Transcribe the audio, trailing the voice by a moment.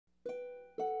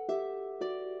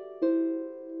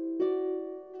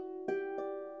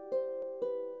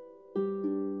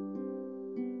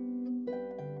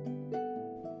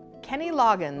Kenny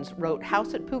Loggins wrote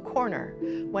House at Pooh Corner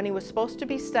when he was supposed to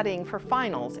be studying for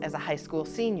finals as a high school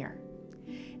senior.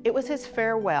 It was his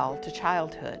farewell to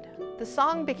childhood. The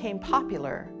song became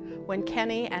popular when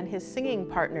Kenny and his singing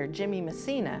partner Jimmy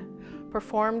Messina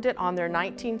performed it on their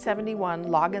 1971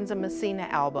 Loggins and Messina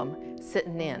album,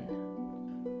 Sittin' In.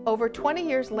 Over 20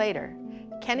 years later,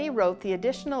 Kenny wrote the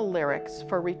additional lyrics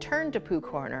for Return to Pooh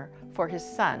Corner for his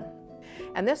son,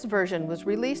 and this version was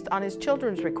released on his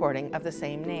children's recording of the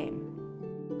same name.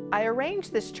 I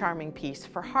arranged this charming piece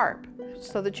for harp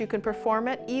so that you can perform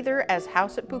it either as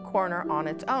House at Pooh Corner on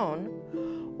its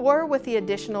own or with the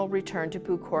additional Return to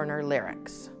Pooh Corner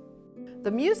lyrics.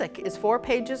 The music is 4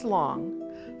 pages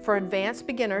long for advanced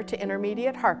beginner to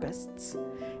intermediate harpists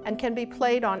and can be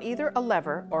played on either a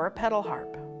lever or a pedal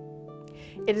harp.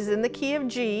 It is in the key of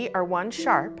G or 1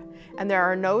 sharp, and there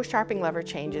are no sharping lever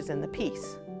changes in the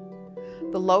piece.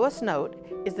 The lowest note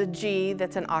is the G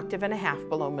that's an octave and a half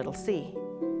below middle C.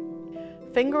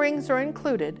 Fingerings are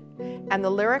included, and the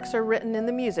lyrics are written in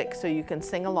the music so you can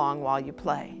sing along while you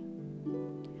play.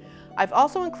 I've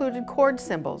also included chord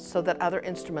symbols so that other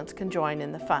instruments can join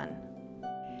in the fun.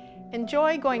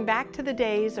 Enjoy going back to the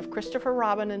days of Christopher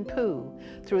Robin and Pooh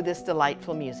through this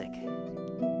delightful music.